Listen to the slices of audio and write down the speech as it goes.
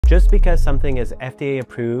Just because something is FDA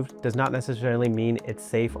approved does not necessarily mean it's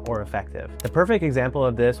safe or effective. The perfect example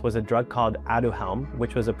of this was a drug called Aduhelm,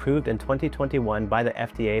 which was approved in 2021 by the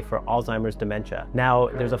FDA for Alzheimer's dementia. Now,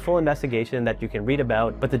 there's a full investigation that you can read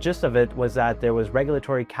about, but the gist of it was that there was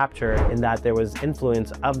regulatory capture in that there was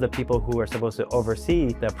influence of the people who are supposed to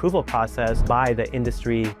oversee the approval process by the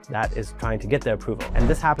industry that is trying to get the approval. And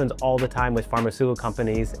this happens all the time with pharmaceutical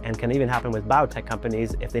companies and can even happen with biotech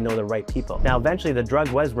companies if they know the right people. Now, eventually the drug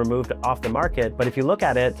was removed off the market, but if you look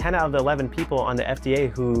at it, 10 out of the 11 people on the FDA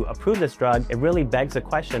who approved this drug, it really begs the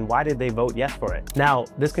question, why did they vote yes for it? Now,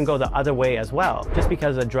 this can go the other way as well. Just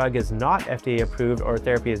because a drug is not FDA approved or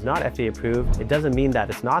therapy is not FDA approved, it doesn't mean that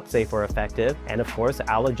it's not safe or effective. And of course,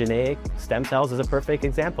 allogeneic stem cells is a perfect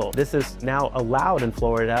example. This is now allowed in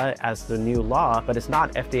Florida as the new law, but it's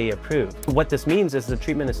not FDA approved. What this means is the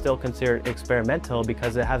treatment is still considered experimental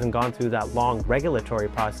because it hasn't gone through that long regulatory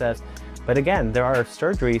process. But again, there are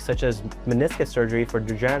surgeries such as meniscus surgery for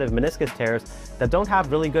degenerative meniscus tears that don't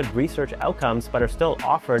have really good research outcomes but are still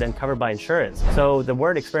offered and covered by insurance. So the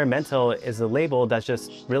word experimental is a label that's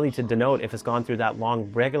just really to denote if it's gone through that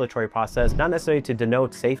long regulatory process, not necessarily to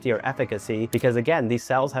denote safety or efficacy, because again, these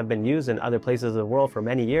cells have been used in other places of the world for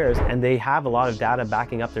many years and they have a lot of data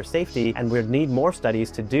backing up their safety, and we need more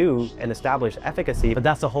studies to do and establish efficacy. But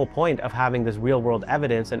that's the whole point of having this real world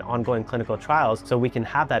evidence and ongoing clinical trials, so we can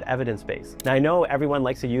have that evidence base. Now, I know everyone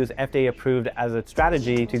likes to use FDA approved as a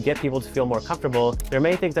strategy to get people to feel more comfortable. There are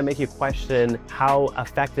many things that make you question how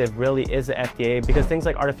effective really is the FDA, because things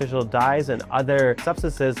like artificial dyes and other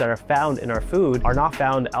substances that are found in our food are not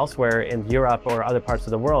found elsewhere in Europe or other parts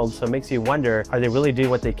of the world. So it makes you wonder, are they really doing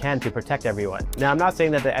what they can to protect everyone? Now, I'm not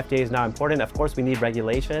saying that the FDA is not important. Of course, we need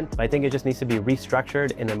regulation, but I think it just needs to be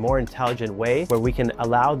restructured in a more intelligent way where we can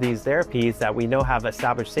allow these therapies that we know have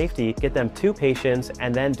established safety, get them to patients,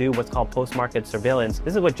 and then do what's called post-market surveillance.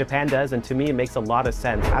 This is what Japan does, and to me it makes a lot of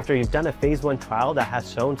sense. After you've done a phase 1 trial that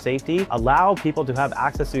has shown safety, allow people to have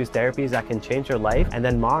access to these therapies that can change their life, and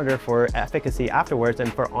then monitor for efficacy afterwards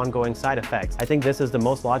and for ongoing side effects. I think this is the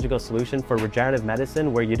most logical solution for regenerative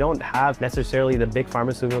medicine, where you don't have necessarily the big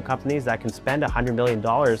pharmaceutical companies that can spend $100 million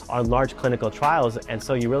on large clinical trials, and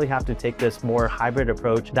so you really have to take this more hybrid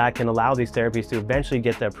approach that can allow these therapies to eventually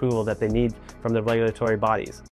get the approval that they need from the regulatory bodies.